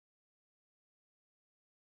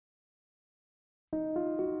I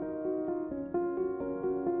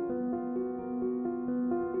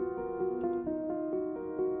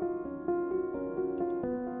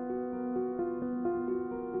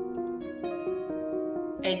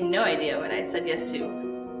had no idea what I said yes to.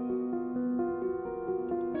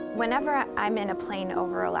 Whenever I'm in a plane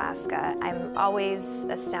over Alaska, I'm always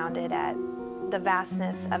astounded at the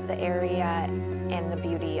vastness of the area and the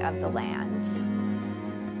beauty of the land.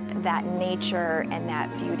 That nature and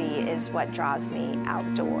that beauty is what draws me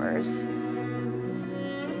outdoors.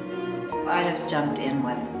 I just jumped in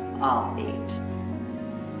with all feet,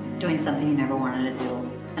 doing something you never wanted to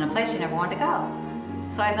do in a place you never wanted to go.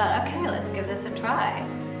 So I thought, okay, let's give this a try.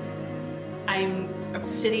 I'm a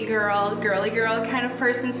city girl, girly girl kind of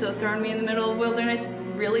person, so throwing me in the middle of wilderness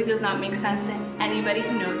really does not make sense to anybody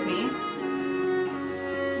who knows me.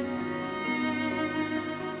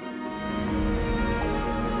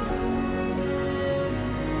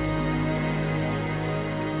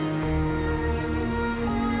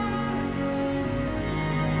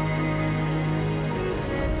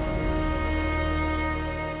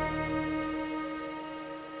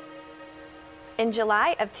 In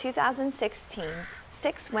July of 2016,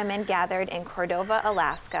 6 women gathered in Cordova,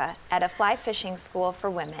 Alaska at a fly fishing school for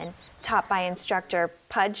women taught by instructor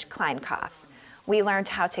Pudge Kleinkauf. We learned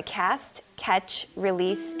how to cast, catch,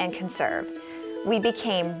 release, and conserve. We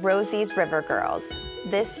became Rosie's River Girls.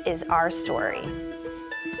 This is our story.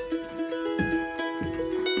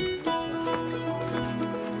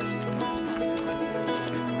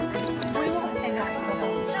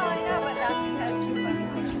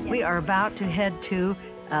 We are about to head to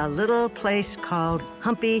a little place called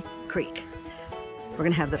Humpy Creek. We're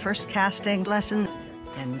going to have the first casting lesson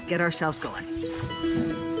and get ourselves going.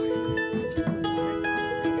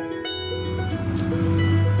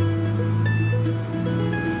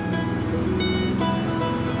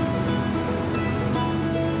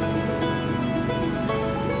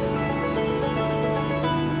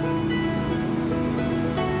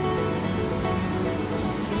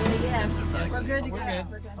 We're good to go.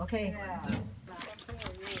 Okay.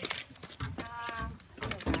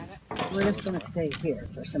 We're just going to stay here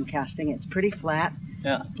for some casting. It's pretty flat.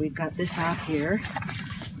 Yeah. We've got this out here.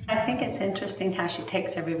 I think it's interesting how she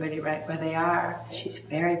takes everybody right where they are. She's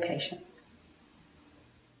very patient.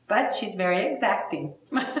 But she's very exacting.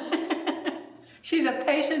 She's a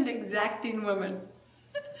patient, exacting woman.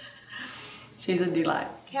 She's a delight.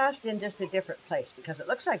 Cast in just a different place because it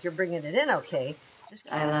looks like you're bringing it in okay.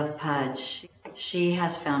 I love Pudge. She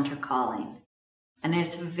has found her calling. And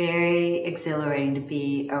it's very exhilarating to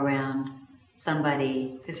be around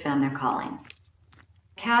somebody who's found their calling.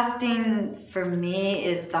 Casting, for me,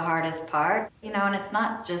 is the hardest part. You know, and it's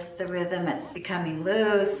not just the rhythm, it's becoming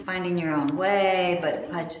loose, finding your own way, but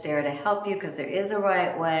Pudge there to help you because there is a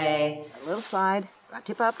right way. A little slide,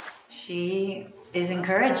 tip up. She is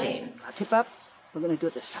encouraging. Tip up. We're going to do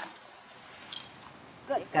it this time.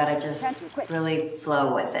 Good. Gotta just really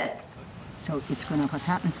flow with it. So it's going to, what's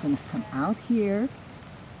happening is going to come out here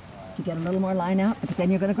to get a little more line out, but then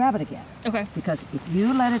you're going to grab it again. Okay. Because if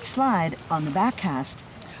you let it slide on the back cast,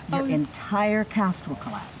 your entire cast will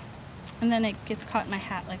collapse. And then it gets caught in my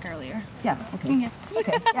hat like earlier. Yeah, okay. Yeah.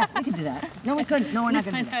 Okay, yeah, we can do that. No, we couldn't. No, we're not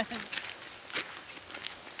going to do that.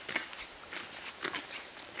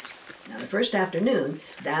 Now, the first afternoon,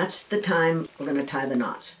 that's the time we're going to tie the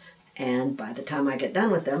knots. And by the time I get done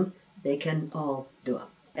with them, they can all do them.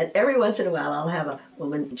 And every once in a while, I'll have a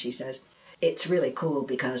woman, and she says, it's really cool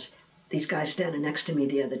because these guys standing next to me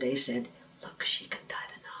the other day said, look, she can tie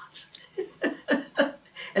the knots.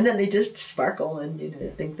 And then they just sparkle and, you know,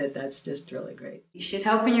 think that that's just really great. She's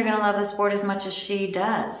hoping you're going to love the sport as much as she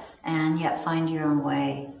does, and yet find your own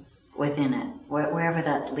way within it, wherever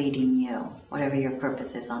that's leading you, whatever your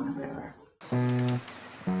purpose is on the river.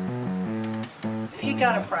 You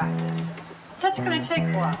gotta practice. That's gonna take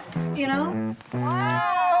a while, you know?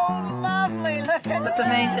 Wow, lovely, look at But the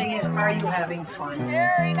main thing is, are you having fun?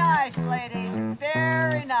 Very nice, ladies,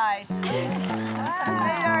 very nice.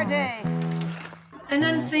 Made our day. And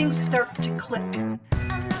then things start to click.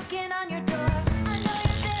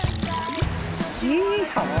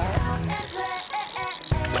 Yeehaw.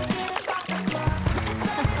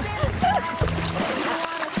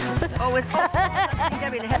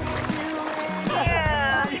 Debbie, the head.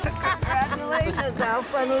 Yeah, congratulations. How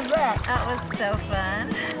fun was that? That was so fun.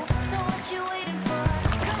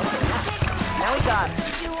 Now we got it.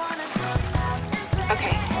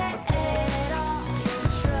 Okay.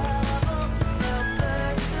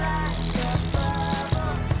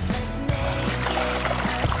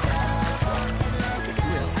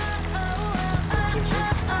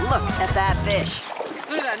 Look at that fish.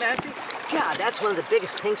 Look at that, Nancy. God, that's one of the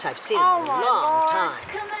biggest pinks I've seen in a long time.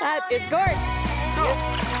 That is gorgeous. Yes.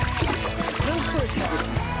 Little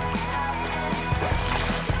crucial.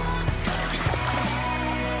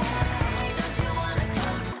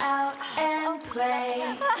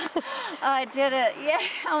 I did it. Yeah.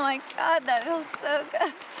 Oh my God, that feels so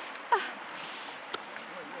good.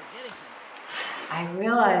 I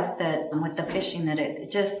realized that with the fishing that it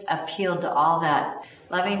just appealed to all that,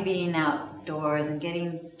 loving being outdoors and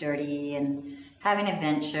getting dirty and having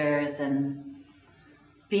adventures and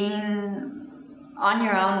being on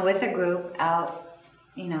your own with a group out,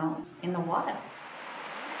 you know, in the wild.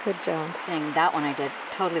 Good job. That one I did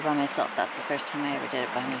totally by myself. That's the first time I ever did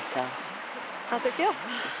it by myself. How's it feel?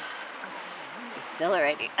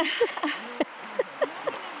 Exhilarating.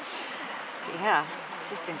 Yeah,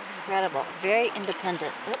 just incredible. Very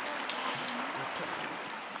independent. Oops.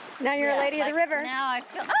 Now you're a lady of the river. Now I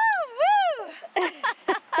feel, oh,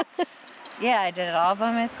 woo! Yeah, I did it all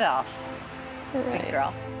by myself. Right. Good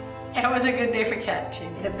girl. It was a good day for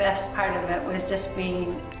catching. The best part of it was just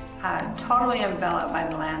being totally enveloped by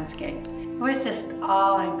the landscape. It was just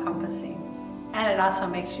all-encompassing. And it also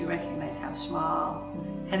makes you recognize how small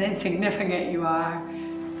and insignificant you are.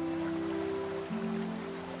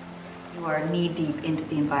 You are knee-deep into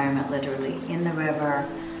the environment, literally, in the river,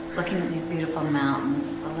 looking at these beautiful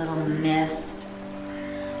mountains, the little mist.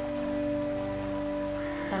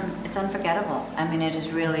 It's unforgettable. I mean, it is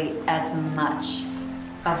really as much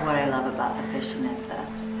of what I love about the fishing as the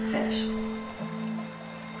fish.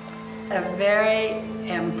 A very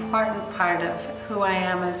important part of who I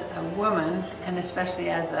am as a woman, and especially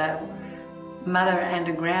as a mother and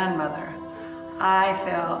a grandmother, I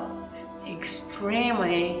feel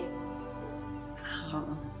extremely,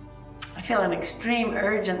 I feel an extreme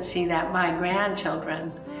urgency that my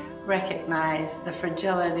grandchildren recognize the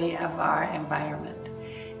fragility of our environment.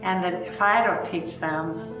 And that if I don't teach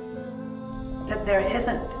them that there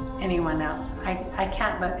isn't anyone else, I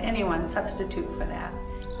can't let anyone substitute for that.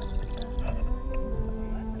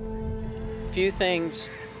 Few things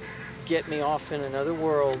get me off in another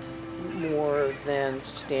world more than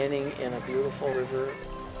standing in a beautiful river.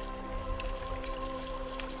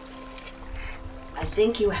 I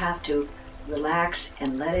think you have to relax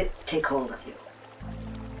and let it take hold of you.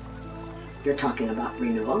 You're talking about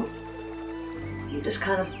renewal. You just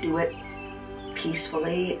kind of do it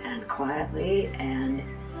peacefully and quietly and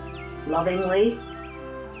lovingly.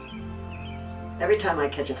 Every time I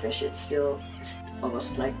catch a fish, it's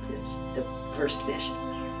almost like it's the first fish.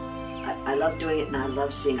 I love doing it, and I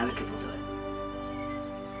love seeing other people do it.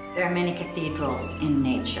 There are many cathedrals in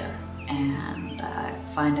nature, and I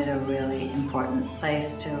find it a really important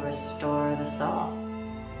place to restore the soul.